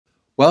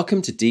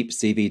Welcome to Deep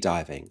CV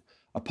Diving,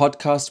 a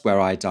podcast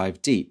where I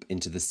dive deep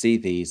into the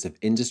CVs of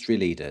industry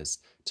leaders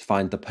to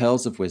find the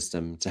pearls of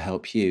wisdom to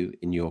help you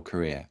in your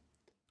career.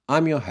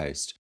 I'm your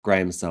host,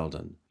 Graham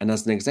Selden, and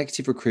as an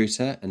executive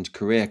recruiter and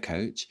career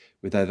coach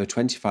with over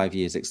 25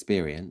 years'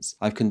 experience,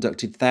 I've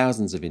conducted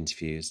thousands of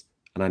interviews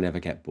and I never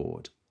get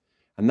bored.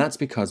 And that's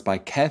because by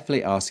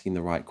carefully asking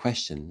the right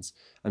questions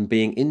and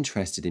being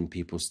interested in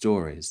people's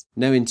stories,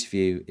 no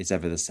interview is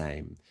ever the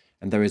same,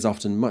 and there is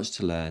often much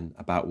to learn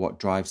about what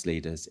drives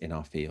leaders in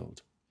our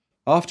field.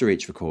 After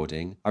each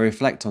recording, I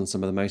reflect on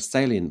some of the most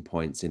salient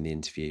points in the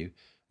interview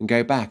and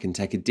go back and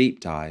take a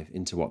deep dive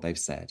into what they've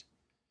said.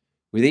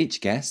 With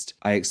each guest,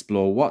 I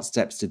explore what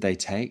steps did they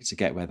take to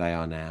get where they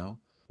are now,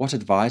 what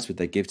advice would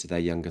they give to their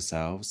younger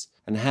selves,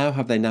 and how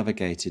have they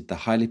navigated the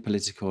highly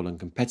political and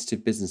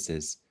competitive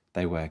businesses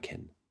they work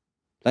in.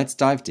 Let's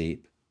dive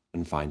deep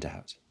and find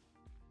out.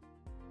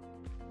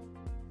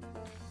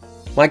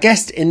 My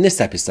guest in this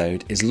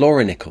episode is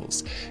Laura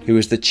Nichols, who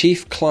is the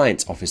Chief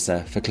Client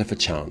Officer for Clifford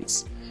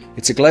Chance.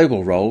 It's a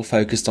global role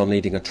focused on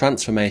leading a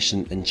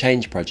transformation and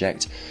change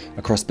project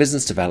across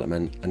business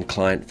development and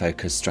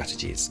client-focused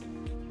strategies.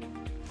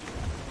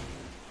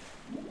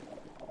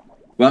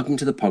 Welcome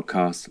to the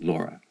podcast,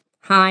 Laura.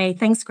 Hi,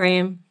 thanks,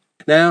 Graham.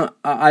 Now,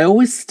 I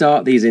always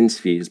start these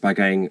interviews by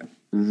going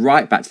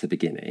right back to the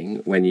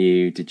beginning when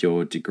you did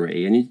your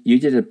degree, and you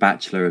did a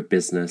Bachelor of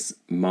Business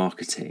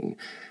Marketing.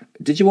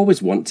 Did you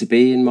always want to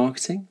be in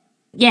marketing?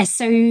 Yes,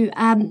 so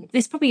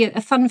there's probably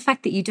a fun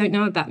fact that you don't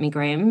know about me,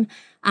 Graham.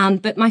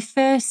 But my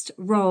first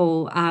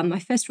real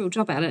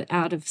job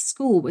out of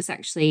school was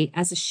actually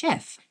as a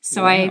chef.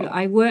 So wow.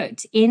 I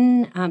worked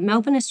in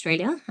Melbourne,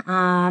 Australia,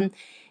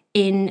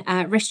 in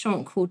a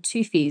restaurant called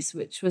Toofies,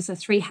 which was a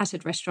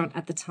three-hatted restaurant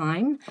at the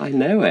time. I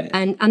know it.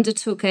 And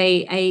undertook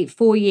a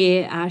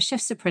 4-year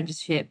chef's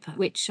apprenticeship,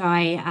 which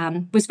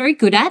I was very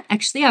good at,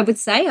 actually, I would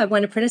say. I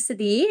won Apprentice of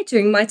the Year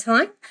during my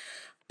time,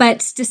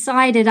 but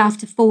decided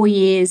after 4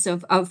 years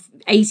of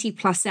 80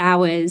 plus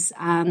hours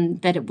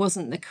that it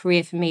wasn't the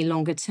career for me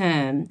longer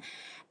term.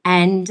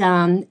 And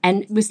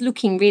was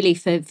looking really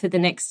for the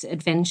next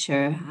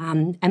adventure.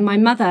 And my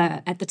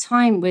mother at the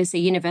time was a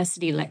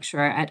university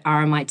lecturer at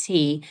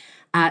RMIT,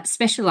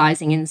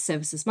 specialising in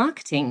services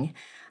marketing.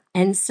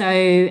 And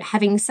so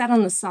having sat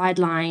on the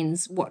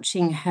sidelines,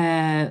 watching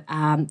her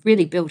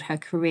really build her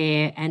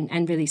career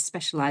and really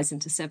specialise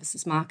into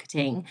services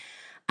marketing,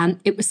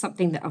 it was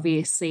something that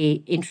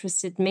obviously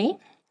interested me.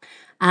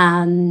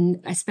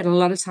 I spent a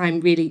lot of time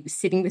really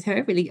sitting with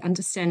her, really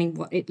understanding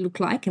what it looked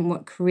like and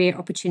what career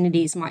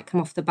opportunities might come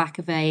off the back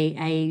of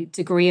a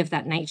degree of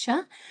that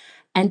nature,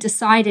 and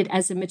decided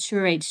as a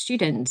mature age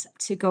student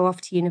to go off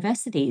to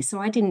university. So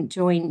I didn't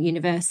join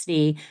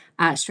university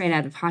straight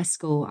out of high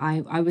school.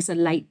 I was a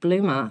late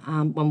bloomer,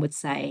 one would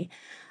say.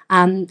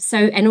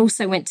 And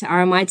also went to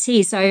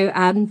RMIT.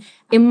 So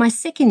in my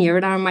second year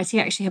at RMIT,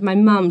 I actually had my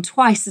mum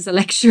twice as a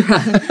lecturer,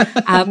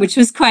 which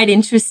was quite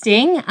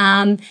interesting.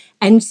 And,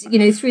 you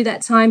know, through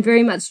that time,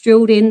 very much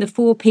drilled in the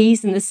 4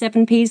 Ps and the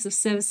 7 Ps of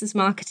services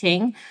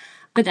marketing.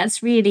 But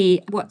that's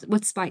really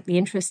what spiked the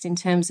interest in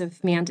terms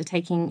of me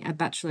undertaking a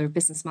Bachelor of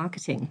Business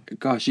Marketing.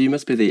 Gosh, you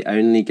must be the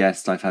only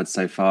guest I've had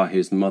so far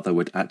whose mother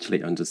would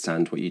actually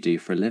understand what you do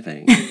for a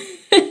living.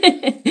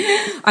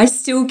 I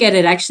still get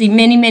it. Actually,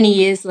 many, many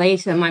years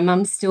later, my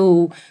mum's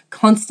still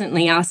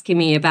constantly asking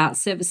me about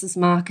services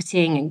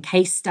marketing and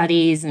case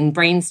studies and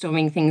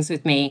brainstorming things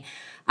with me.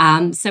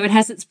 So it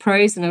has its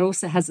pros and it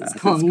also has its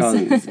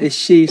cons. Is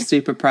she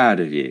super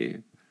proud of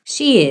you?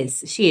 She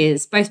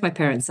is. Both my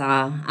parents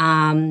are.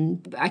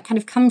 I kind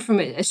of come from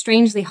a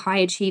strangely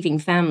high-achieving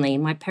family.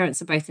 My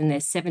parents are both in their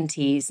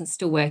 70s and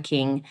still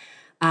working.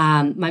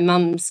 My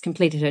mum's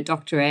completed her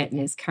doctorate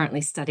and is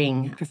currently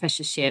studying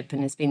professorship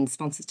and has been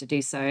sponsored to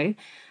do so.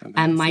 Amazing.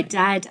 And my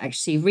dad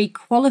actually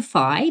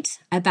re-qualified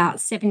about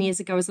 7 years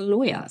ago as a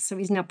lawyer. So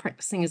he's now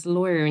practicing as a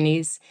lawyer in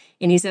his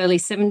early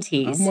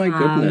 70s. Oh, my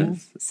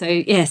goodness. So,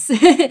 yes.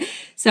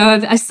 So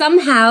I've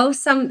somehow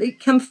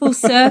come full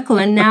circle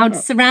and now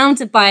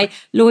surrounded by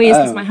lawyers,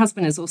 because my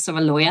husband is also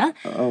a lawyer.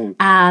 Oh.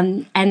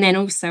 And then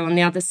also on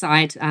the other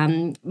side,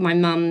 my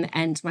mum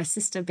and my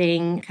sister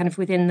being kind of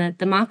within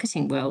the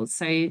marketing world.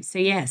 So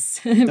yes.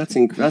 That's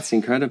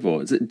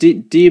incredible.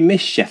 Do you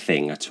miss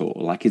chefing at all?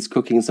 Like, is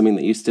cooking something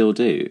that you still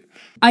do?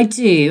 I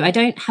do. I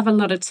don't have a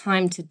lot of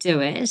time to do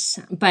it,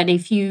 but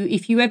if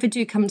you ever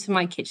do come to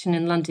my kitchen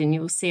in London,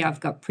 you'll see I've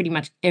got pretty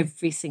much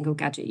every single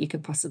gadget you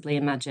could possibly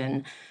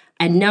imagine.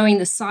 And knowing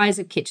the size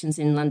of kitchens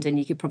in London,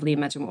 you could probably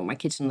imagine what my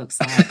kitchen looks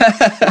like.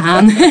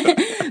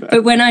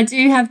 But when I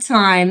do have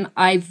time,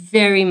 I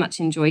very much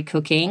enjoy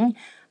cooking.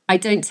 I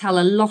don't tell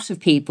a lot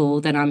of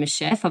people that I'm a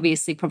chef.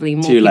 Obviously, probably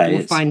more people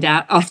will find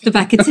out off the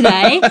back of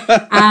today.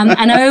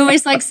 And I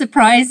always like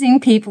surprising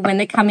people when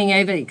they're coming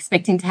over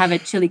expecting to have a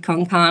chili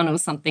con carne or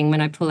something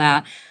when I pull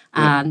out,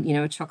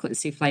 a chocolate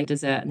souffle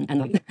dessert.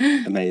 And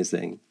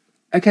Amazing.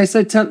 Okay,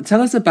 so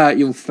tell us about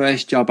your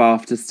first job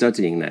after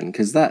studying then,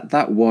 because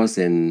that was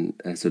in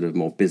a sort of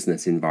more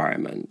business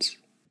environment.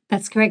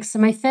 That's correct. So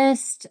my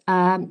first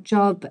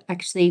job,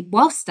 actually,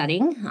 while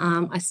studying,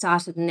 I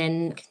started and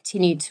then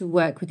continued to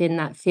work within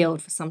that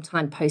field for some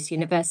time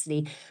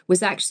post-university,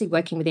 was actually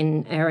working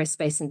within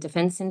aerospace and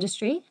defence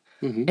industry.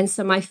 Hmm. And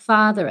so my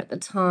father at the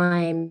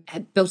time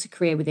had built a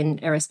career within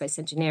aerospace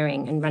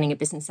engineering and running a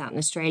business out in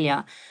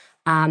Australia,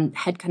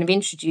 had kind of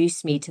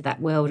introduced me to that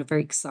world, a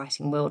very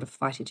exciting world of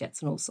fighter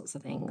jets and all sorts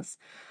of things.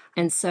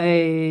 And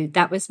so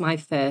that was my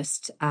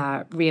first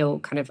real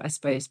kind of, I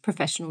suppose,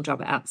 professional job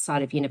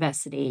outside of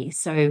university.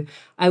 So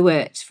I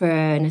worked for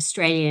an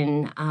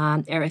Australian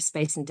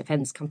aerospace and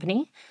defence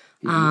company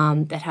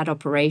that had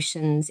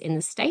operations in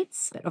the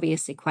States, but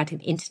obviously quite an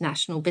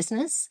international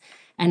business.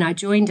 And I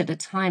joined at a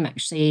time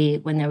actually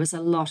when there was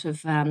a lot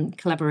of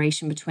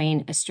collaboration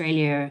between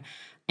Australia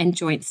and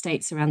joint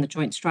states around the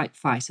Joint Strike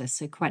Fighter.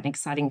 So quite an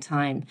exciting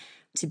time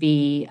to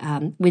be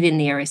within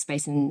the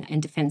aerospace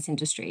and defence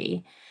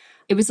industry.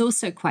 It was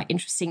also quite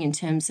interesting in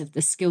terms of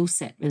the skill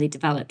set really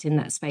developed in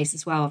that space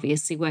as well,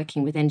 obviously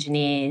working with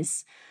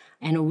engineers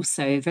and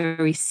also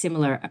very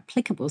similar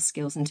applicable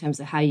skills in terms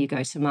of how you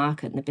go to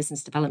market and the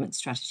business development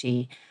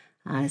strategy.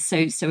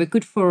 So a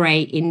good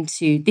foray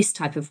into this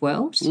type of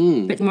world,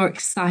 but more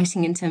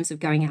exciting in terms of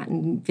going out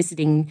and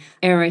visiting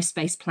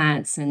aerospace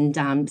plants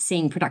and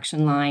seeing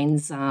production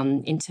lines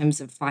in terms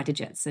of fighter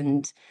jets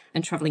and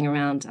traveling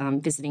around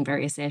visiting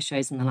various air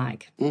shows and the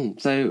like.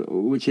 So,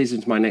 which is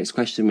into my next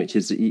question, which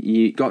is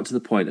you got to the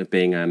point of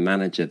being a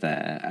manager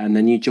there, and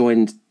then you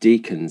joined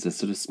Deakins, a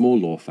sort of small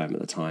law firm at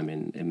the time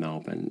in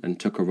Melbourne, and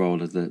took a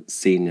role as a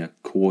senior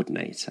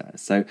coordinator.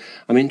 So,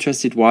 I'm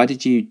interested, why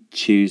did you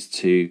choose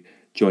to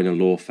join a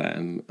law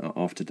firm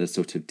after the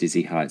sort of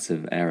dizzy heights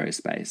of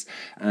aerospace?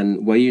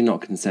 And were you not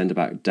concerned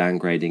about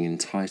downgrading in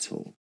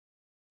title?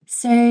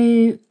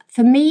 So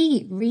for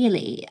me,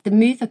 really, the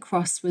move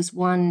across was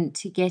one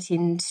to get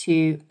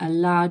into a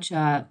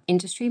larger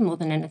industry more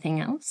than anything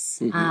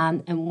else,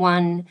 and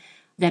one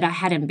that I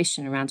had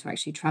ambition around to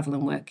actually travel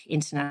and work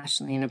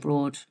internationally and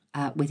abroad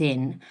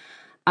within.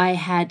 I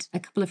had a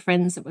couple of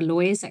friends that were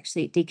lawyers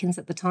actually at Deakins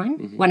at the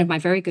time. One of my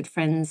very good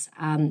friends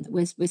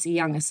was a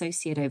young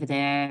associate over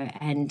there,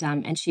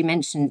 and she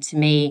mentioned to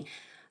me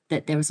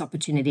that there was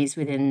opportunities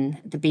within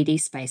the BD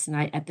space.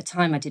 And at the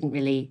time, I didn't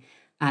really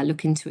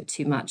look into it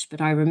too much. But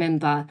I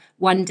remember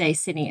one day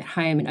sitting at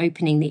home and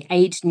opening the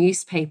Age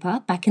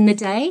newspaper back in the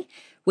day,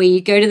 where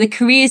you go to the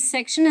careers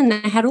section and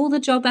they had all the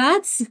job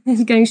ads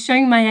going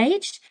showing my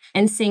age,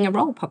 and seeing a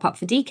role pop up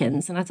for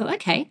Deakins. And I thought,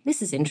 okay,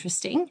 this is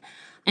interesting.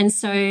 And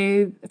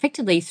so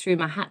effectively threw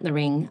my hat in the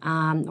ring.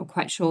 Not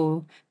quite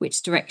sure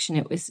which direction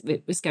it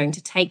was going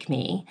to take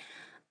me,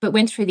 but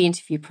went through the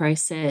interview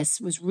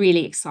process, was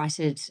really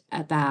excited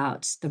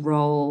about the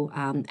role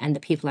and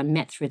the people I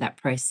met through that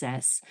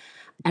process.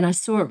 And I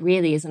saw it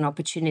really as an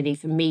opportunity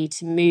for me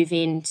to move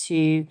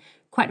into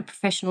quite a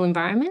professional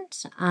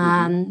environment,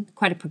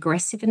 quite a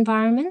progressive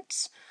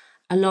environment,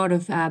 a lot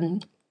of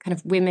kind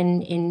of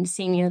women in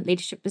senior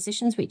leadership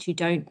positions, which you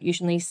don't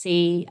usually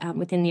see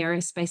within the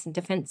aerospace and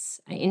defence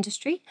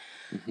industry,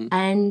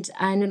 and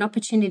an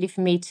opportunity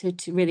for me to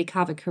really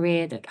carve a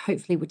career that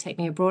hopefully would take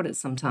me abroad at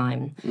some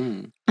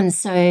time. And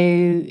so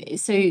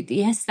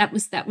yes,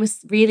 that was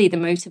really the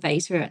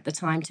motivator at the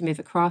time to move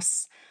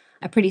across.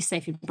 A pretty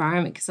safe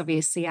environment because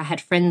obviously I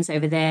had friends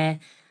over there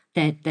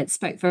that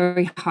spoke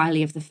very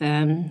highly of the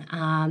firm,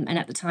 and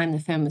at the time the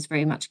firm was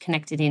very much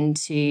connected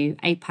into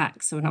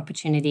APAC, so an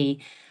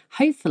opportunity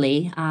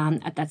hopefully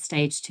at that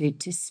stage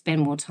to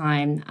spend more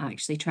time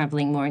actually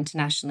traveling more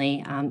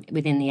internationally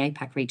within the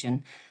APAC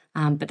region.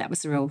 But that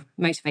was the real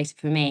motivator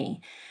for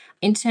me.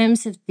 In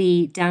terms of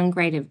the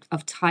downgrade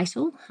of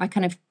title, I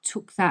kind of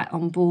took that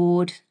on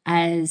board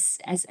as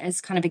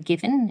kind of a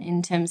given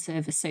in terms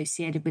of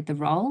associated with the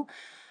role.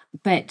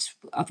 But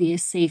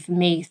obviously for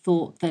me,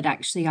 thought that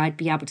actually I'd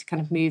be able to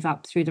kind of move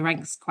up through the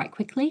ranks quite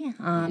quickly,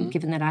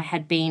 given that I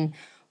had been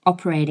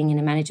operating in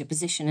a manager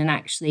position and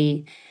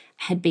actually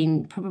had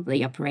been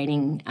probably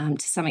operating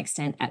to some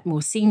extent at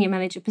more senior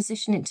manager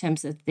position in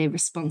terms of the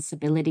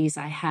responsibilities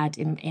I had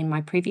in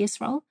my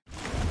previous role.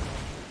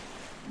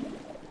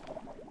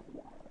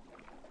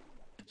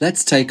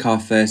 Let's take our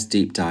first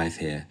deep dive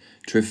here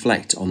to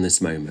reflect on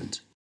this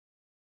moment.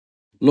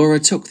 Laura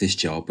took this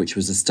job, which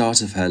was the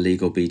start of her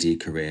legal BD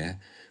career,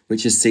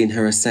 which has seen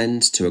her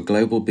ascend to a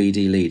global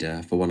BD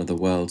leader for one of the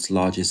world's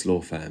largest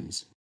law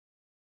firms.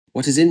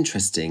 What is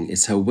interesting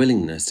is her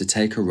willingness to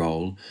take a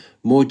role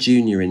more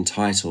junior in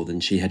title than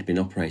she had been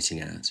operating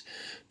at,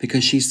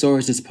 because she saw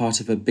it as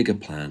part of a bigger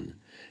plan,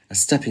 a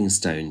stepping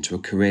stone to a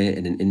career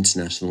in an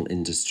international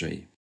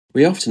industry.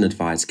 We often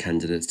advise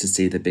candidates to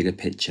see the bigger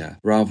picture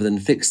rather than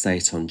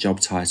fixate on job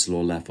title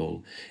or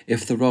level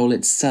if the role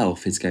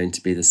itself is going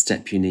to be the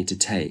step you need to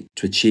take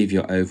to achieve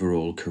your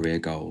overall career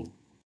goal.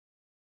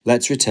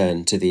 Let's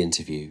return to the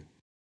interview.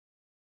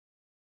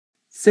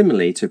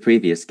 Similarly to a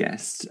previous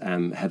guest,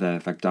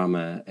 Heather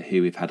Vagdama,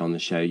 who we've had on the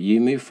show,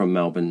 you moved from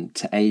Melbourne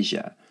to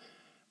Asia,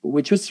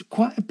 which was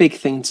quite a big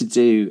thing to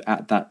do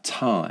at that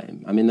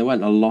time. I mean, there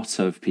weren't a lot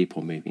of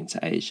people moving to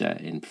Asia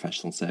in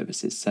professional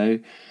services. So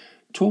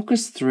Talk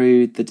us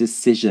through the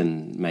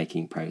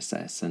decision-making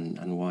process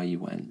and why you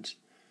went.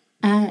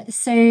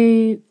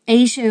 So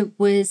Asia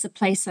was a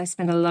place I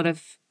spent a lot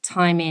of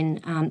time in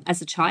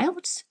as a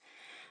child.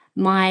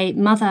 My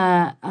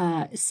mother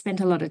spent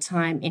a lot of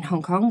time in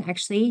Hong Kong,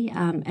 actually,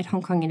 at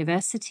Hong Kong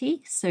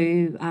University. So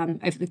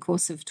over the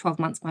course of 12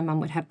 months, my mum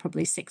would have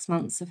probably 6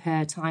 months of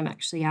her time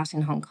actually out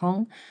in Hong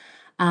Kong.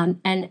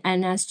 And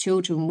as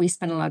children, we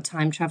spent a lot of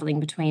time traveling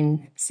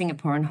between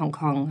Singapore and Hong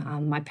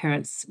Kong. My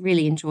parents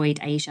really enjoyed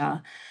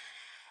Asia.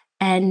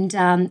 And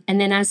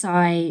then as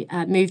I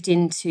moved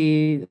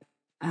into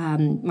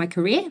my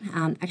career,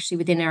 actually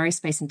within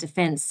aerospace and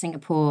defence,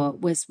 Singapore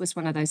was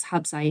one of those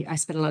hubs. I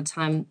spent a lot of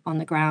time on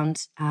the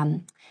ground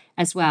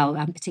as well,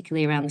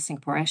 particularly around the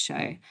Singapore Air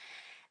Show.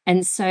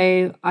 And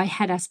so I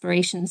had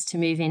aspirations to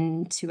move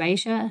into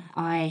Asia.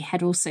 I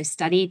had also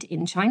studied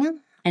in China.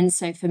 And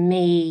so for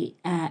me,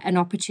 an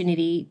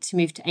opportunity to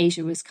move to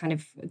Asia was kind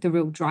of the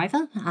real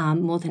driver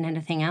more than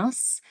anything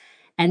else.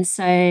 And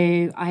so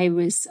I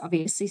was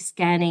obviously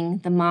scanning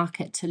the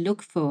market to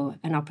look for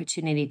an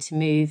opportunity to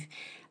move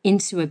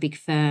into a big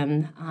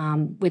firm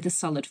with a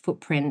solid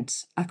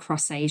footprint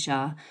across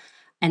Asia.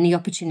 And the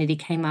opportunity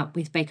came up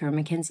with Baker and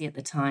McKenzie at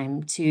the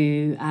time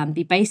to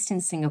be based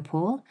in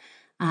Singapore,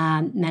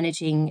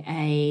 managing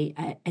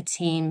a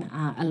team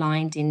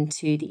aligned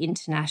into the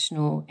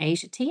international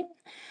Asia team,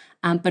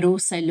 but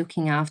also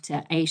looking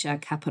after Asia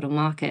capital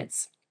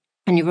markets.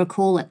 And you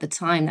recall at the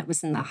time that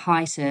was in the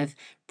height of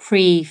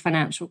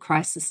pre-financial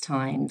crisis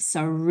times.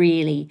 So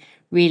really,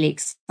 really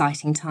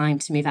exciting time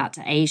to move out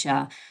to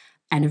Asia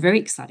and a very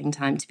exciting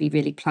time to be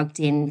really plugged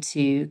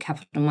into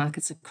capital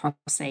markets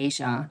across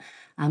Asia.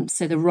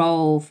 So the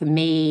role for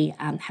me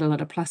had a lot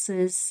of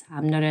pluses,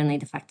 not only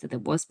the fact that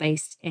it was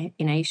based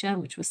in Asia,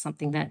 which was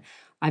something that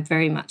I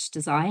very much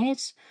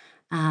desired,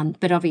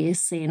 but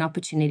obviously an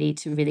opportunity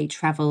to really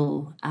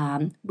travel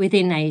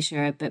within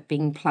Asia, but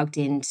being plugged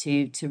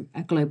into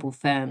a global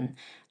firm.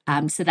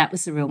 So that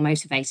was a real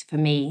motivator for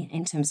me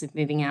in terms of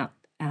moving out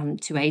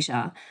to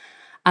Asia.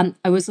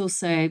 I was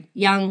also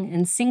young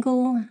and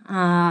single,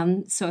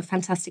 so a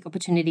fantastic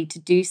opportunity to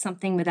do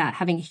something without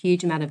having a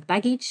huge amount of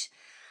baggage.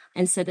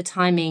 And so the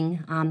timing,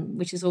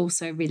 which is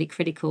also really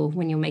critical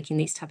when you're making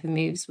these type of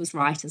moves, was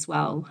right as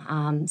well.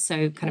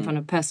 So kind of on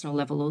a personal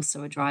level,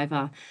 also a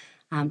driver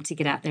to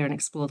get out there and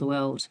explore the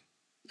world.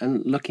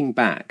 And looking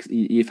back,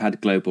 you've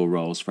had global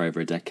roles for over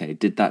a decade.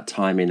 Did that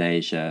time in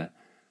Asia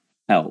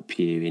help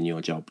you in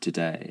your job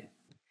today?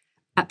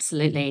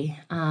 Absolutely.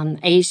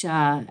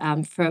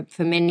 Asia,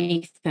 for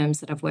many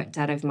firms that I've worked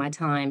at over my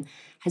time,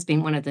 has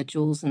been one of the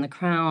jewels in the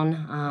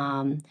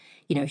crown.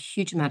 A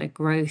huge amount of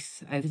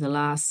growth over the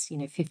last,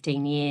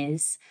 15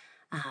 years.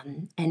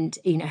 And,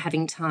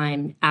 having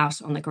time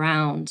out on the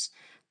ground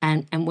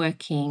and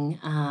working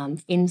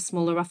in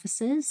smaller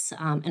offices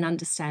and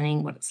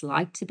understanding what it's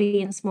like to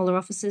be in smaller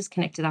offices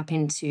connected up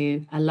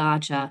into a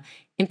larger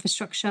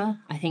infrastructure,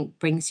 I think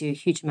brings you a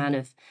huge amount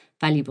of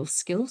valuable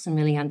skills and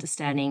really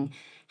understanding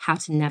how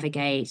to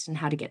navigate and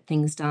how to get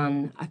things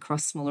done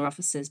across smaller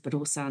offices, but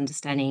also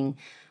understanding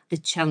the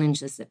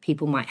challenges that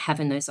people might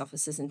have in those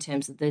offices in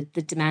terms of the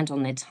demand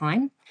on their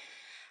time.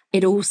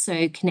 It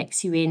also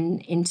connects you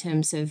in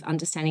terms of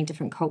understanding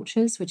different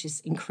cultures, which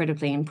is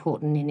incredibly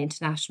important in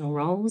international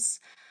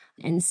roles.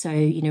 And so,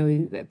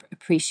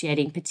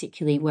 appreciating,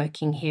 particularly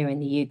working here in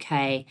the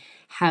UK,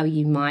 how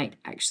you might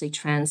actually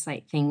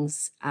translate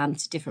things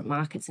to different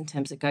markets in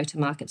terms of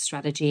go-to-market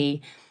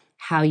strategy,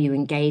 how you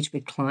engage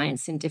with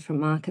clients in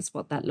different markets,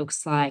 what that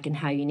looks like, and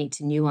how you need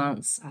to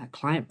nuance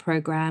client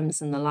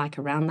programs and the like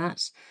around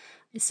that.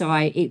 So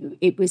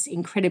it was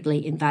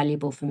incredibly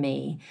invaluable for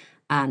me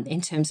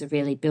in terms of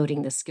really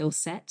building the skill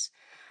set.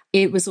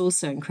 It was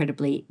also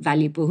incredibly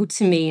valuable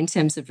to me in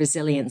terms of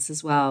resilience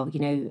as well.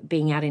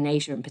 Being out in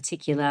Asia in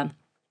particular,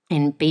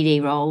 in BD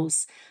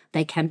roles,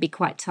 they can be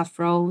quite tough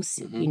roles,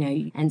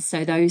 and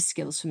so those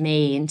skills for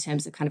me in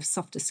terms of kind of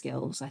softer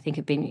skills, I think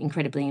have been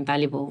incredibly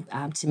invaluable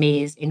to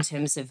me is in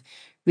terms of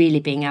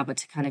really being able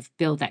to kind of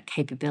build that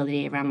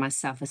capability around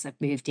myself as I've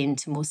moved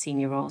into more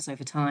senior roles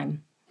over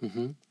time.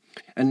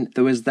 And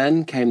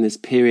came this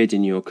period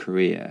in your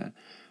career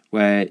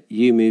where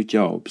you moved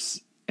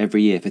jobs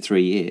every year for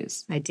 3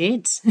 years. I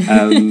did.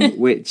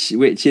 which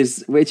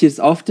is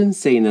often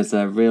seen as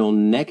a real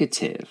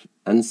negative.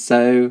 And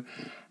so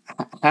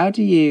how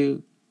do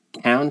you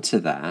counter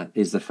that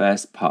is the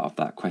first part of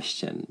that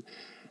question.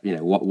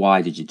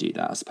 Why did you do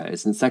that, I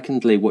suppose? And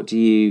secondly,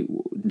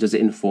 does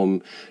it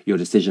inform your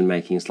decision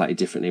making slightly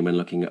differently when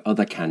looking at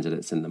other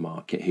candidates in the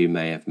market who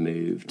may have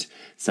moved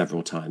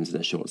several times in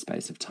a short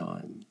space of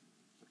time?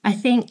 I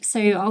think so.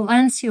 I'll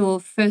answer your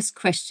first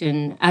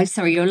question.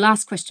 Your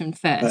last question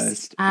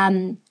first.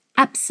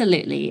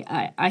 Absolutely.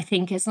 I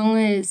think as long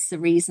as the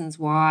reasons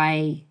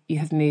why you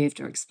have moved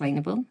are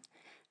explainable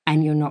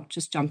and you're not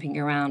just jumping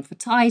around for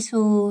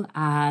title,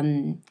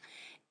 I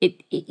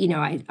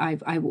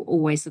will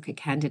always look at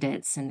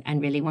candidates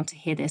and really want to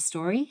hear their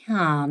story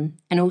and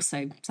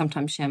also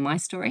sometimes share my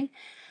story.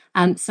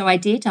 So I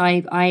did.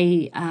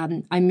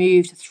 I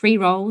moved 3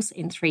 roles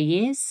in 3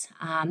 years.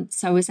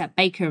 So I was at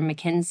Baker and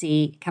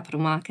McKenzie Capital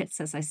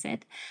Markets, as I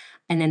said,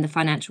 and then the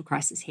financial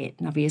crisis hit,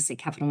 and obviously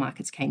capital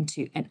markets came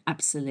to an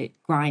absolute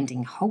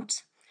grinding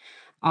halt.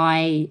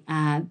 I,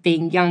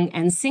 being young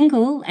and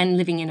single and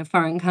living in a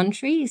foreign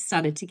country,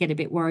 started to get a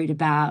bit worried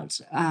about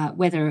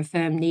whether a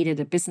firm needed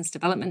a business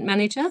development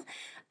manager,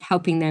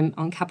 helping them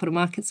on capital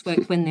markets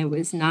work when there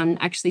was none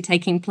actually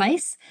taking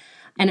place.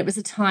 And it was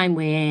a time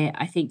where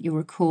I think you'll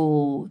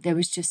recall there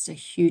was just a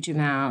huge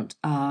amount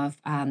of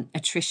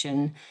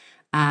attrition,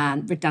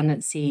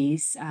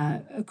 redundancies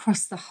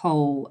across the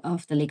whole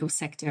of the legal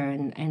sector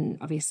and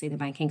obviously the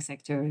banking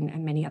sector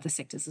and many other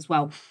sectors as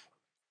well.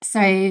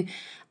 So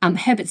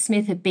Herbert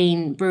Smith had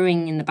been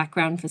brewing in the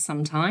background for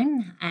some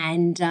time,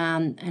 and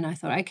I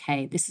thought,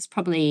 okay, this is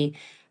probably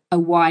a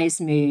wise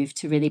move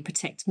to really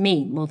protect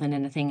me more than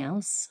anything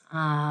else,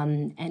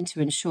 and to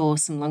ensure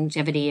some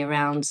longevity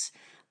around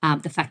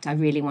the fact I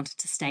really wanted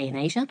to stay in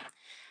Asia.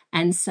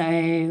 And so,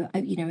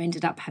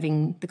 ended up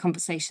having the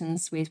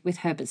conversations with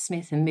Herbert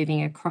Smith and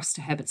moving across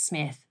to Herbert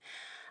Smith.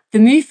 The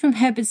move from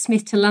Herbert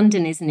Smith to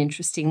London is an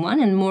interesting one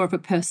and more of a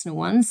personal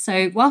one.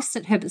 So, whilst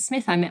at Herbert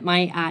Smith, I met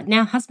my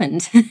now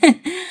husband, who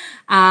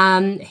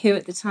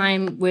at the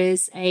time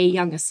was a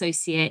young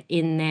associate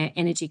in their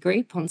energy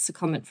group on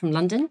secondment from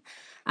London.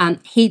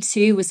 He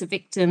too was a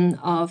victim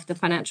of the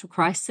financial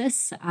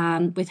crisis,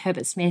 with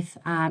Herbert Smith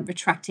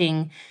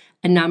retracting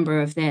a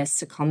number of their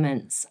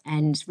secondments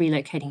and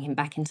relocating him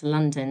back into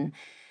London.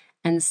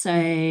 And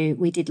so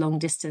we did long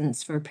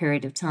distance for a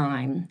period of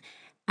time,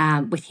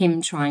 with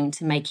him trying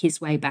to make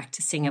his way back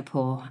to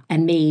Singapore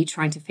and me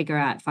trying to figure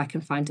out if I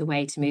can find a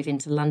way to move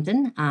into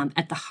London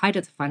at the height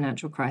of the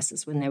financial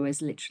crisis when there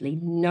was literally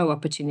no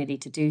opportunity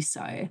to do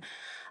so.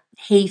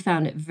 He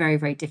found it very,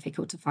 very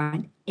difficult to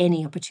find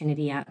any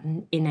opportunity out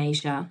in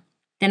Asia.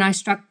 Then I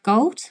struck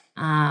gold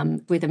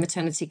with a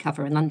maternity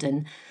cover in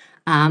London.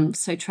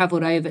 So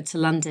travelled over to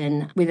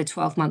London with a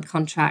 12-month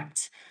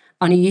contract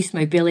on a youth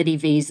mobility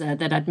visa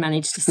that I'd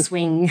managed to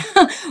swing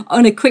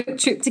on a quick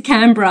trip to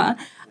Canberra.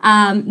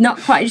 Not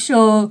quite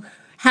sure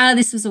how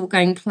this was all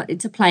going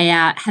to play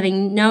out,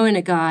 having known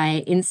a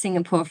guy in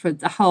Singapore for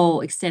the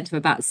whole extent of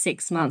about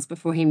 6 months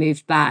before he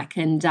moved back,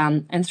 and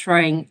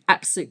throwing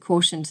absolute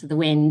caution to the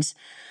wind.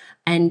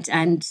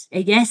 And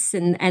yes,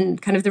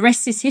 and kind of the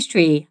rest is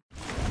history.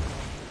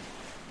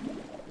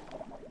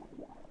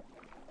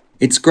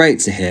 It's great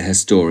to hear her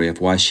story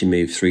of why she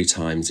moved 3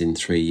 times in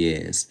 3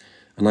 years,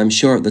 and I'm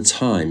sure at the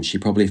time she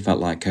probably felt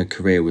like her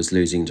career was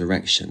losing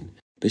direction,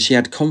 but she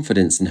had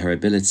confidence in her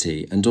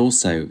ability and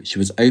also she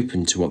was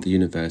open to what the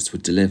universe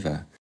would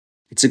deliver.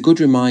 It's a good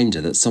reminder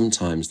that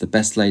sometimes the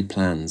best laid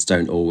plans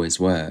don't always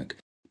work,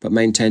 but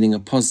maintaining a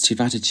positive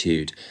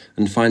attitude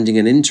and finding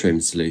an interim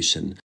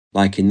solution,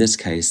 like in this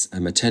case a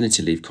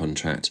maternity leave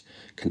contract,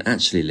 can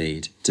actually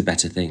lead to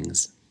better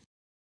things.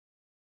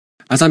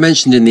 As I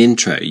mentioned in the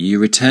intro, you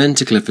returned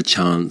to Clifford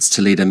Chance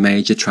to lead a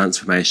major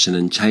transformation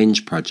and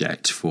change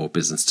project for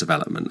business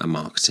development and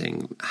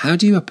marketing. How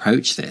do you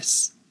approach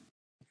this?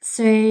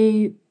 So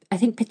I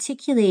think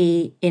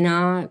particularly in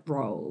our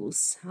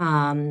roles,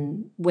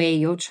 where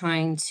you're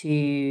trying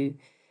to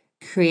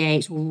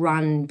create or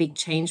run big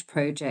change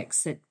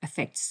projects that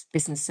affect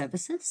business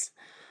services,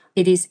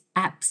 it is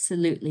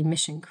absolutely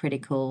mission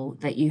critical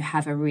that you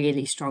have a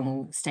really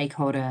strong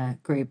stakeholder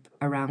group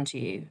around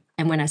you.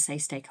 And when I say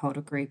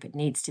stakeholder group, it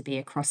needs to be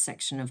a cross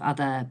section of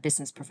other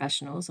business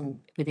professionals and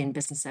within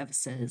business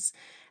services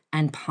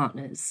and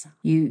partners.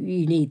 You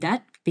need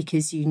that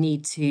because you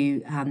need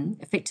to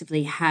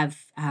effectively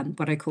have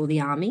what I call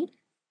the army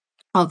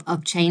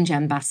of change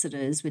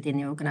ambassadors within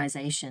the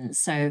organization.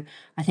 So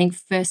I think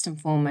first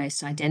and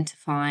foremost,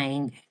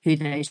 identifying who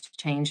those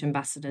change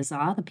ambassadors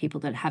are, the people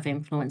that have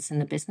influence in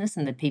the business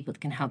and the people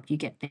that can help you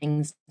get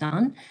things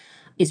done,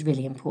 is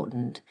really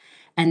important.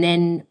 And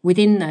then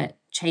within the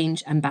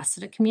change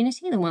ambassador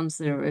community, the ones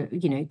that are,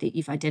 that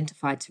you've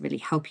identified to really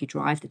help you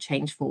drive the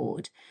change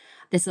forward,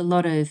 there's a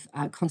lot of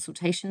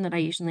consultation that I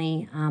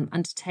usually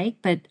undertake,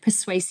 but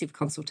persuasive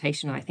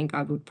consultation, I think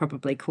I would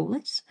probably call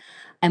it.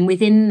 And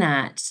within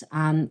that,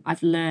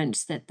 I've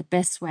learned that the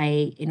best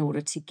way in order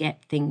to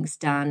get things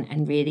done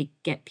and really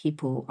get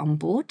people on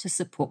board to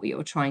support what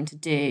you're trying to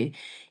do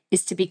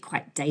is to be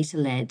quite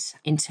data-led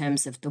in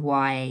terms of the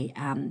why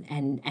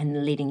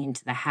and leading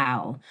into the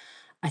how.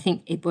 I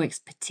think it works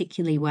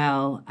particularly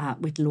well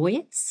with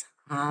lawyers.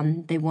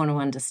 They want to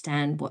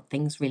understand what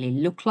things really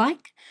look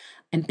like,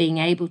 and being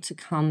able to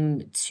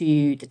come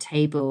to the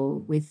table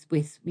with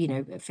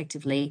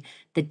effectively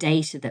the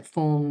data that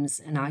forms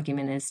an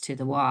argument as to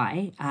the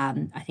why,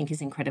 I think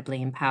is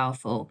incredibly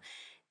powerful.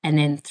 And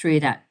then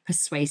through that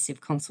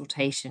persuasive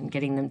consultation,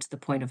 getting them to the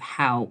point of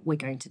how we're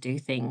going to do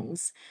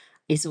things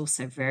is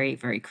also very,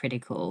 very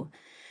critical.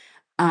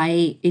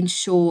 I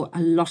ensure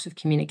a lot of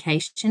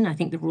communication. I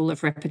think the rule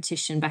of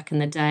repetition back in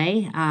the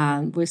day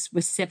was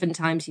 7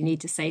 times you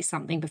need to say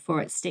something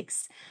before it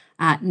sticks.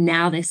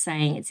 Now they're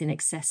saying it's in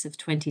excess of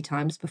 20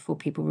 times before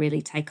people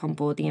really take on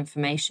board the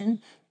information.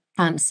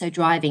 So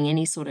driving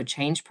any sort of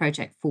change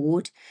project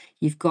forward,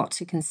 you've got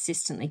to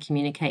consistently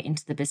communicate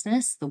into the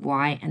business the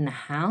why and the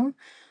how,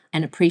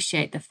 and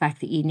appreciate the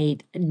fact that you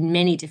need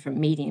many different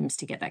mediums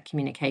to get that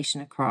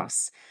communication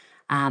across.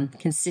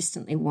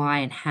 Consistently why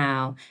and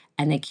how,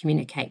 and then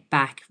communicate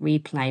back,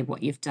 replay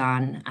what you've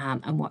done,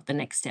 and what the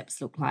next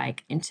steps look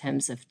like in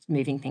terms of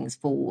moving things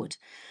forward.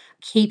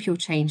 Keep your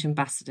change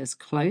ambassadors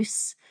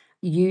close,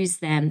 use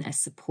them as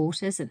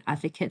supporters and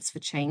advocates for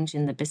change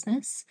in the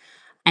business,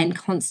 and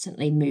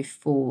constantly move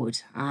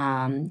forward.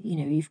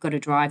 You've got to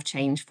drive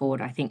change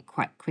forward, I think,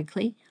 quite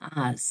quickly,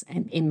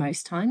 in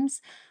most times,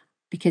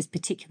 because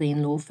particularly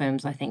in law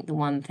firms, I think the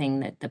one thing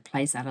that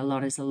plays out a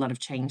lot is a lot of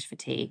change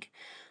fatigue.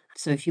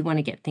 So if you want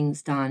to get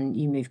things done,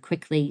 you move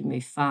quickly, you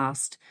move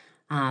fast,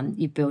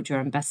 you build your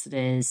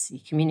ambassadors, you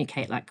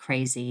communicate like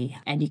crazy,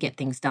 and you get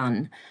things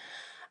done.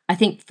 I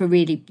think for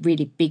really,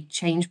 really big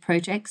change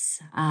projects,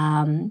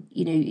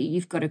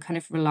 you've got to kind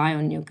of rely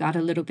on your gut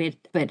a little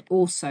bit, but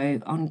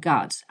also on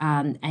gut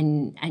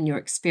and your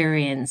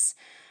experience.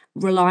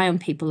 Rely on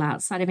people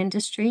outside of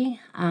industry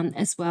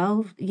as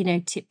well,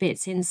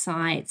 tidbits,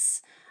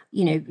 insights,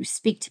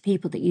 speak to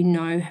people that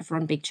have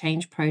run big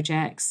change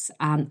projects,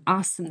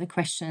 ask them the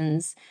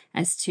questions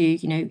as to,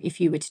 if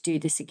you were to do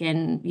this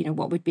again,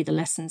 what would be the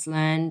lessons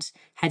learned?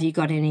 Have you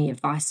got any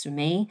advice for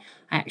me?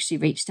 I actually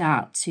reached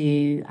out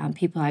to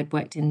people I'd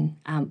worked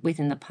with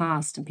in the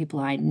past and people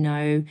I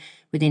know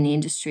within the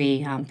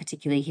industry,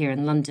 particularly here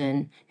in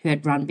London, who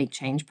had run big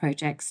change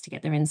projects to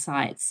get their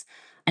insights.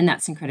 And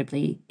that's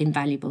incredibly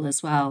invaluable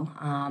as well.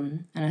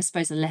 And I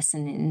suppose a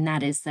lesson in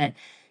that is that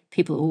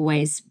people are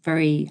always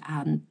very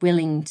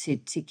willing to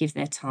give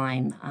their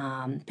time,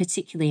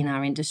 particularly in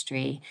our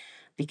industry,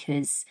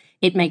 because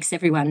it makes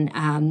everyone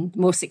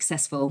more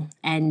successful.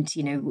 And,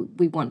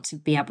 we want to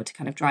be able to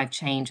kind of drive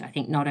change, I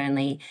think, not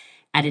only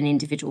at an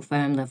individual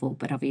firm level,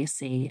 but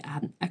obviously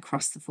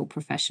across the full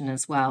profession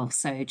as well.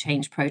 So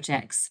change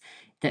projects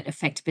that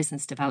affect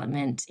business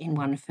development in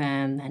one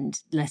firm and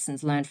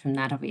lessons learned from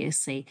that,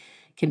 obviously,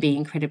 can be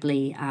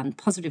incredibly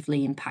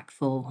positively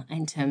impactful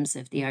in terms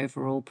of the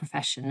overall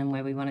profession and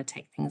where we want to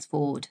take things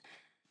forward.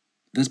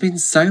 There's been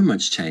so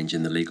much change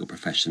in the legal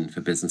profession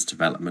for business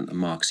development and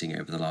marketing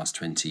over the last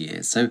 20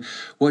 years. So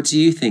what do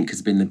you think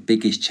has been the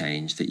biggest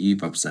change that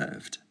you've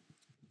observed?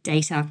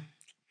 Data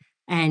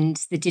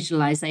and the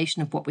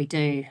digitalization of what we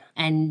do,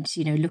 and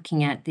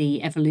looking at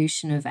the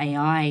evolution of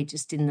AI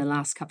just in the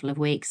last couple of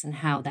weeks and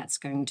how that's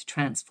going to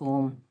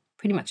transform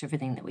pretty much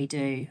everything that we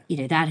do.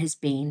 That has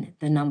been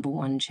the number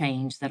one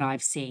change that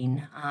I've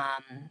seen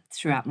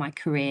throughout my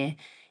career.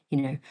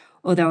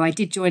 Although I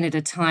did join at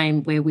a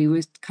time where we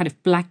were kind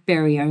of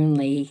BlackBerry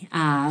only,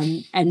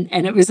 and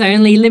it was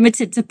only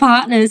limited to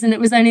partners, and it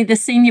was only the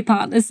senior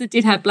partners that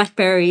did have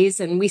BlackBerries,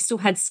 and we still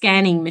had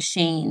scanning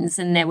machines,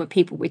 and there were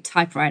people with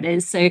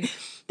typewriters. So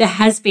there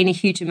has been a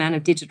huge amount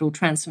of digital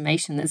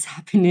transformation that's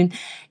happened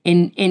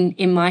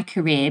in my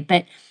career,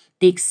 but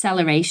the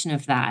acceleration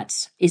of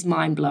that is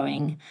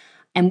mind-blowing.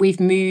 And we've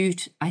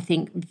moved, I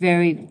think,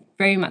 very,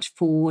 very much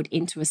forward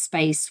into a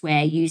space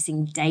where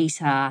using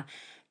data,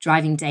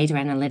 driving data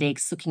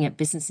analytics, looking at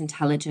business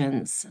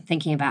intelligence,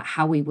 thinking about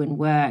how we win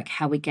work,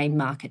 how we gain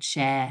market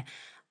share,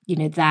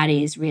 that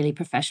is really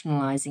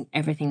professionalizing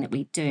everything that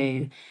we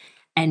do.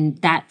 And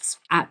that's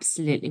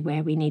absolutely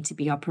where we need to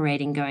be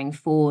operating going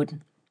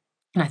forward.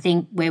 And I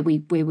think where we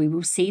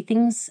will see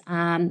things,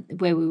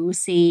 where we will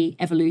see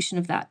evolution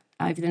of that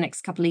over the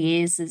next couple of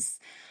years is,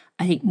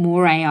 I think,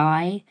 more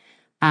AI,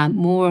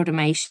 more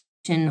automation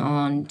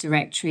on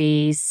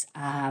directories,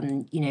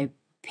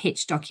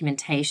 pitch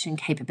documentation,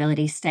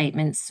 capability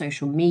statements,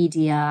 social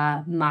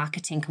media,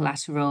 marketing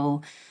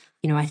collateral.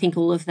 I think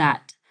all of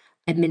that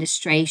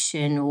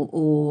administration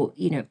or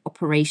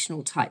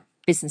operational type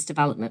business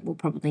development will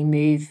probably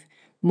move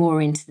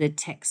more into the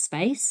tech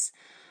space.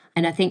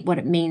 And I think what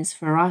it means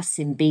for us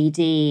in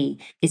BD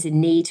is a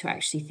need to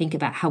actually think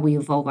about how we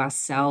evolve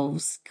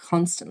ourselves,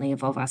 constantly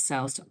evolve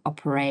ourselves to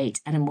operate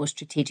at a more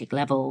strategic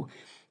level,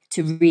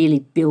 to really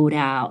build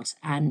out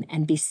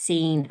and be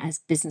seen as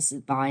business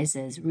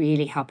advisors,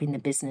 really helping the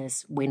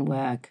business win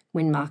work,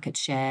 win market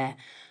share,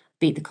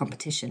 beat the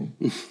competition.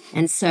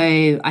 And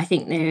so I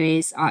think there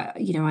is, I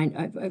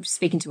was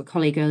speaking to a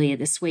colleague earlier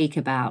this week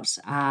about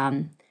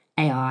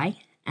AI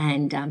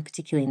and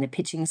particularly in the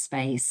pitching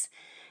space.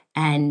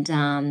 And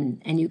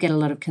you get a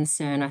lot of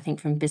concern, I think,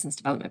 from business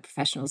development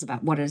professionals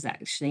about what does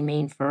that actually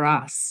mean for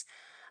us.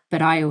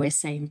 But I always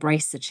say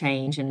embrace the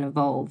change and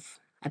evolve,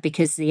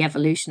 because the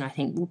evolution, I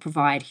think, will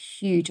provide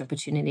huge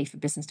opportunity for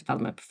business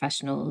development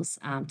professionals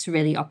to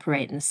really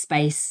operate in the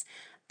space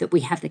that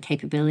we have the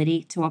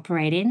capability to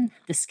operate in,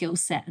 the skill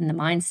set and the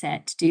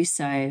mindset to do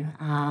so.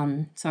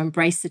 So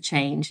embrace the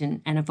change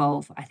and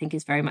evolve, I think,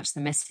 is very much the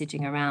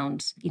messaging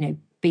around,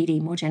 BD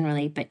more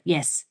generally. But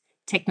yes,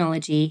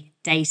 technology,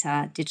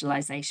 data,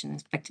 digitalization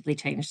has effectively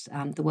changed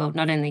the world,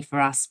 not only for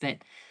us, but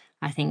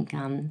I think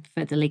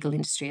for the legal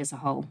industry as a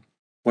whole.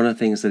 One of the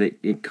things that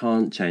it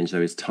can't change,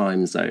 though, is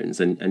time zones.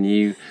 And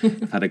you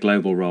have had a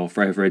global role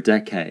for over a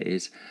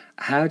decade.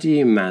 How do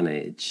you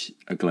manage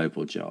a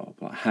global job?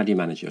 How do you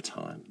manage your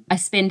time? I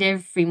spend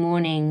every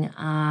morning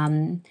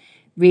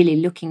really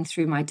looking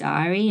through my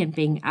diary and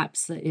being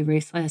absolutely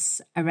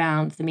ruthless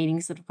around the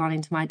meetings that have gone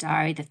into my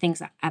diary, the things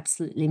that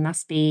absolutely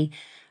must be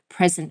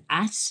present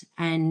at,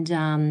 and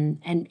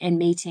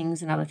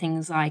meetings and other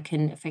things I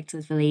can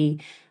effectively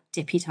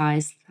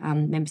deputise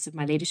members of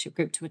my leadership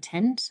group to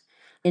attend.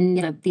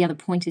 And the other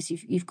point is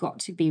you've got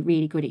to be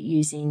really good at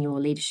using your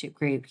leadership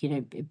group,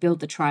 build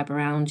the tribe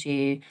around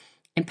you,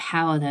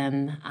 empower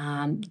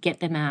them,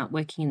 get them out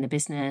working in the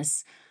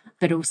business,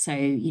 but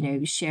also,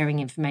 sharing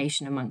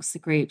information amongst the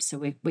group. So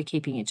we're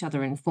keeping each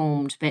other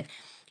informed. But,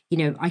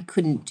 I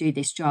couldn't do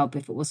this job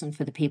if it wasn't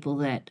for the people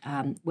that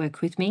work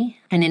with me.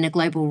 And in a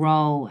global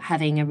role,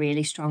 having a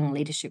really strong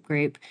leadership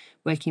group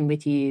working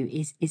with you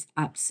is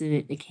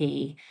absolutely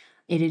key.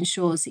 It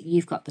ensures that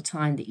you've got the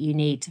time that you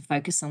need to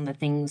focus on the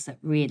things that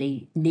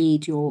really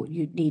need your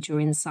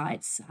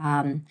insights.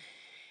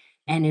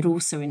 And it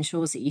also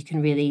ensures that you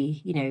can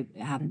really,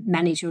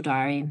 manage your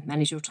diary,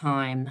 manage your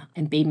time,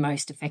 and be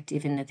most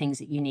effective in the things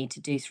that you need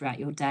to do throughout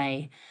your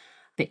day.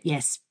 But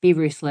yes, be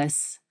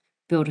ruthless,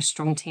 build a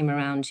strong team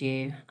around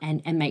you,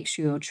 and make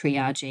sure you're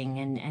triaging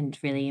and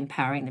really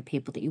empowering the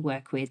people that you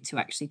work with to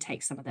actually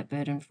take some of that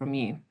burden from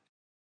you.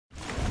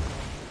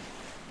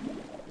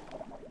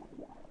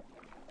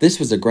 This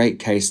was a great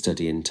case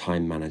study in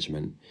time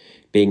management,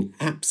 being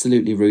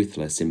absolutely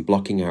ruthless in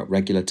blocking out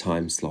regular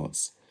time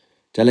slots,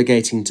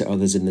 delegating to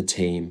others in the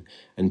team,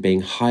 and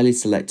being highly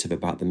selective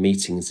about the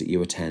meetings that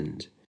you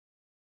attend.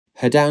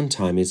 Her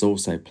downtime is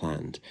also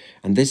planned,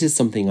 and this is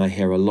something I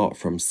hear a lot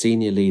from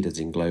senior leaders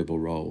in global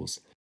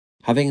roles.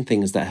 Having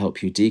things that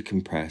help you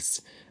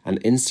decompress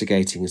and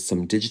instigating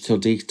some digital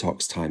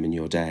detox time in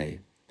your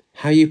day.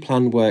 How you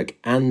plan work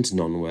and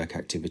non-work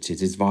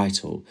activities is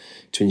vital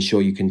to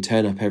ensure you can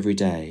turn up every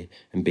day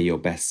and be your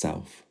best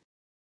self.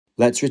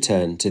 Let's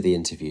return to the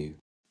interview.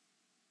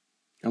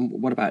 And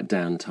what about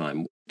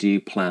downtime? Do you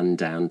plan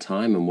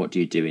downtime, and what do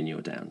you do in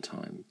your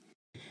downtime?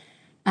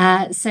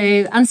 So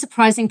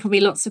unsurprising, probably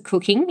lots of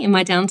cooking in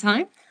my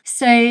downtime.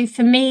 So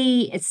for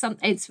me,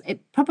 it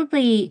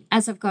probably,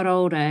 as I've got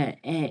older,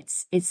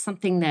 it's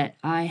something that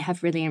I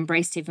have really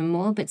embraced even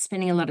more. But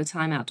spending a lot of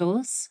time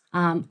outdoors,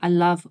 I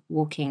love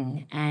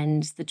walking,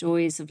 and the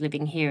joys of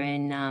living here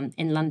in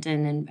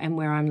London and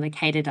where I'm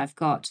located. I've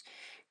got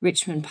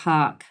Richmond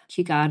Park,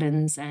 Kew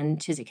Gardens, and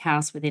Chiswick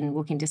House within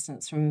walking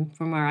distance from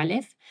where I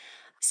live.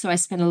 So I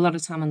spend a lot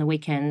of time on the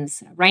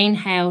weekends, rain,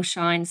 hail,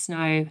 shine,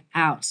 snow,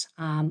 out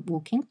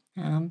walking,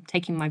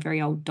 taking my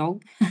very old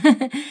dog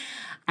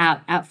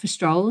out for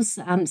strolls.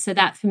 So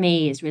that for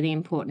me is really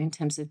important in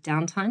terms of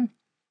downtime.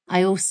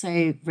 I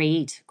also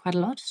read quite a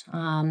lot.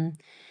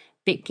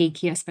 Bit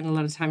geeky. I spend a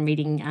lot of time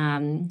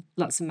reading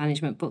lots of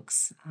management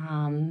books,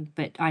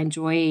 but I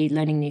enjoy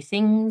learning new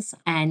things.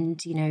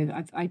 And,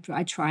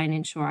 I try and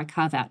ensure I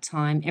carve out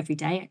time every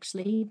day,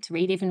 actually, to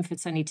read, even if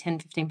it's only 10,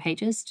 15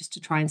 pages, just to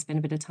try and spend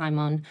a bit of time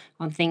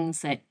on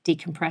things that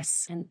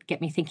decompress and get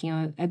me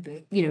thinking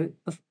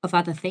of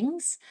other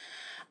things.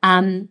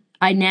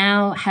 I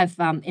now have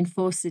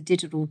enforced a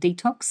digital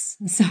detox.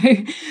 So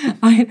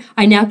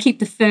I now keep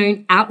the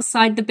phone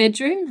outside the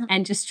bedroom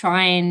and just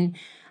try and,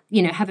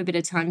 have a bit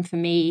of time for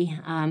me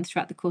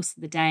throughout the course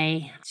of the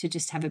day to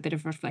just have a bit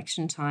of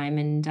reflection time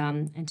and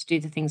to do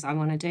the things I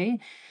want to do.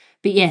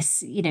 But yes,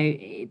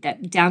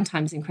 that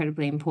downtime is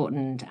incredibly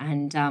important.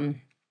 And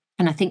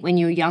I think when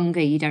you're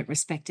younger, you don't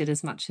respect it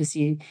as much as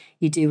you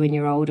do when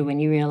you're older, when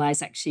you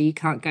realize actually you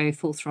can't go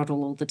full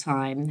throttle all the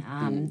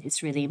time.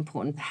 It's really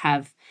important to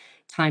have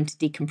time to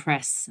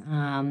decompress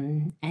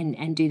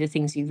and do the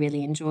things you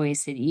really enjoy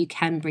so that you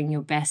can bring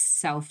your best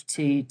self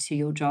to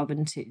your job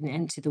and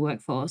to the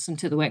workforce and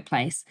to the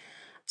workplace.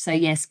 So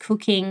yes,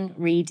 cooking,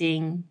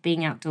 reading,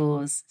 being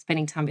outdoors,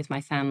 spending time with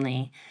my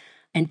family,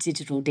 and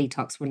digital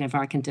detox whenever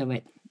I can do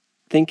it.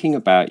 Thinking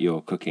about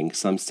your cooking,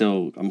 because I'm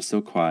still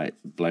quite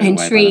blown away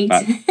by the Intrigued.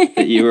 fact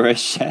that you were a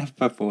chef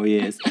for 4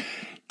 years.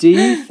 Do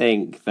you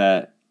think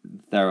that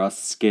there are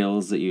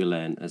skills that you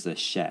learn as a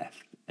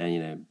chef,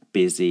 and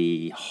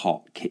busy,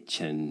 hot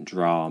kitchen,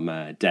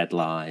 drama,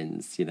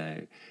 deadlines?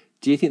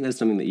 Do you think there's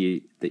something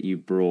that you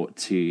brought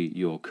to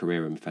your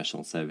career in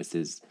professional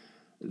services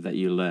that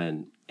you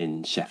learn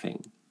in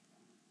chefing?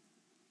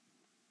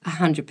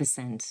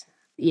 100%.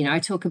 I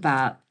talk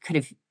about kind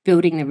of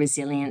building the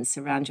resilience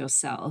around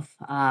yourself.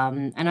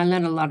 And I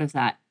learned a lot of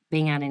that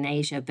being out in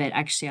Asia, but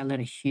actually I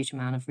learned a huge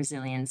amount of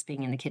resilience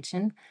being in the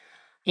kitchen.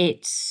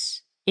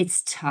 It's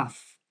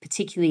tough,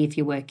 particularly if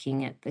you're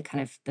working at the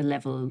kind of the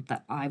level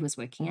that I was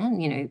working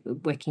at,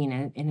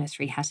 working in a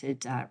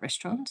three-hatted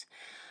restaurant.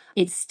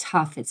 It's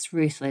tough, it's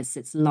ruthless,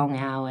 it's long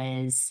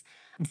hours,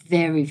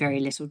 very, very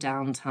little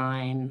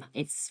downtime.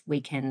 It's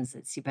weekends,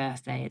 it's your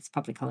birthday, it's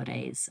public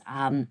holidays.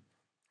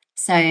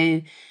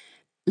 So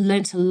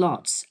learnt a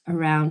lot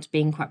around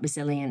being quite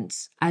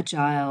resilient,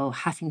 agile,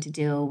 having to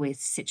deal with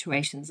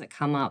situations that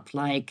come up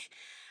like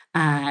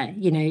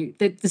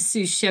The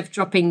sous chef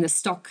dropping the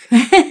stock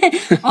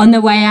on the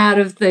way out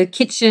of the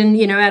kitchen,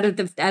 out of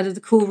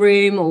the cool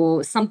room,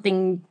 or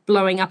something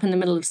blowing up in the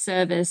middle of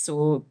service,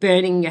 or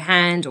burning your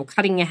hand or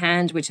cutting your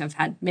hand, which I've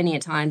had many a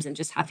times, and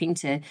just having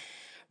to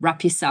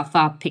wrap yourself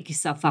up, pick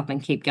yourself up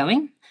and keep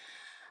going.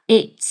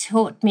 It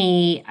taught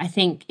me, I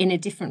think, in a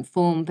different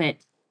form, but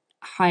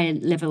higher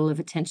level of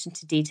attention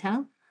to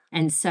detail.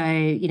 And so,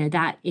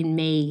 that in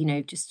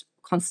me, just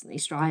constantly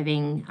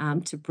striving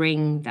to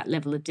bring that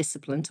level of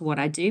discipline to what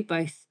I do,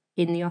 both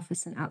in the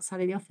office and outside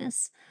of the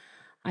office,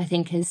 I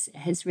think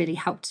has really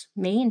helped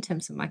me in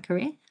terms of my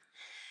career.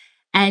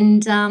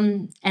 And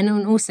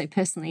then also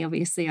personally,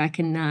 obviously, I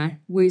can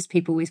wooze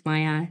people with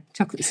my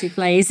chocolate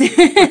souffles.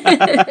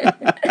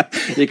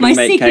 You can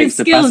make cakes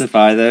to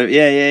pacify them.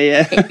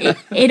 Yeah.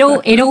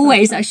 It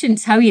always, I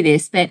shouldn't tell you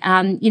this, but,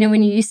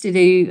 when you used to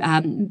do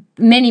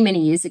many,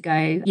 many years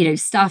ago,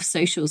 staff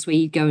socials where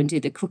you'd go and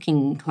do the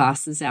cooking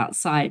classes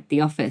outside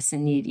the office,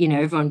 and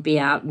everyone would be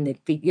out and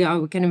they'd be,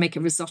 we're going to make a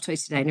risotto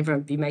today, and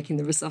everyone would be making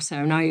the risotto.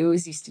 And I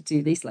always used to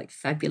do these like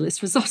fabulous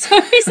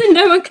risottos and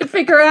no one could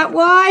figure out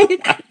why.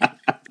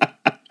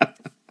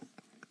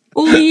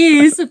 All the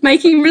years of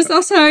making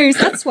risottos,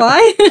 that's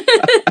why.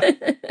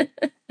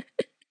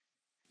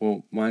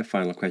 Well, my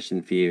final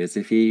question for you is,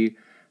 if you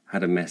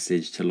had a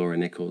message to Laura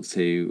Nichols,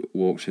 who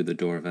walked through the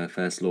door of her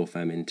first law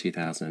firm in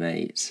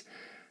 2008,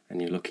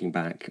 and you're looking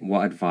back,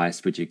 what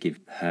advice would you give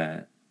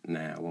her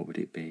now? What would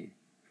it be?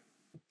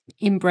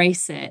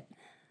 Embrace it.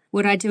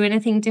 Would I do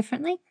anything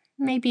differently?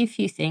 Maybe a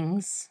few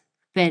things.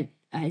 But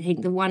I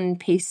think the one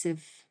piece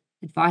of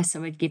advice I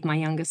would give my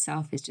younger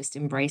self is just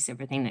embrace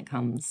everything that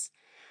comes.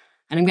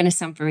 And I'm going to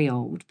sound very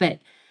old, but,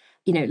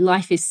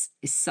 life is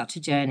such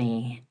a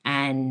journey.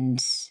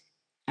 And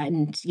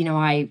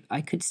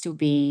I could still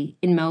be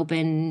in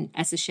Melbourne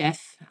as a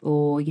chef,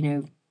 or,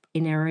 in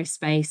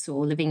aerospace,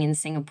 or living in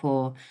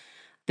Singapore.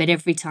 But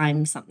every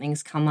time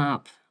something's come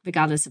up,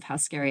 regardless of how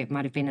scary it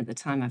might have been at the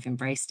time, I've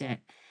embraced it.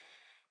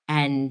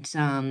 And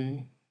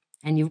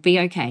you'll be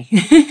okay.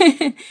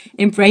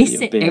 Embrace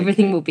it.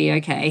 Everything will be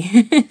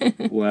okay.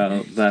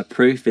 Well, the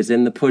proof is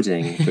in the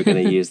pudding, if we're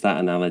going to use that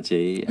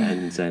analogy.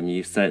 And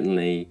you've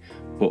certainly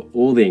put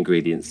all the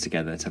ingredients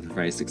together to have a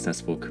very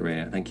successful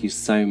career. Thank you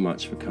so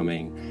much for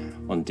coming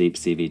on Deep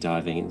CV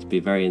Diving. It's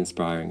been very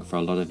inspiring for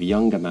a lot of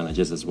younger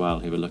managers as well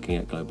who are looking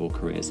at global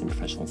careers in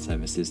professional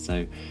services.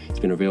 So it's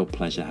been a real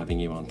pleasure having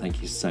you on.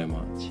 Thank you so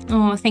much.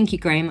 Oh, thank you,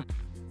 Graham.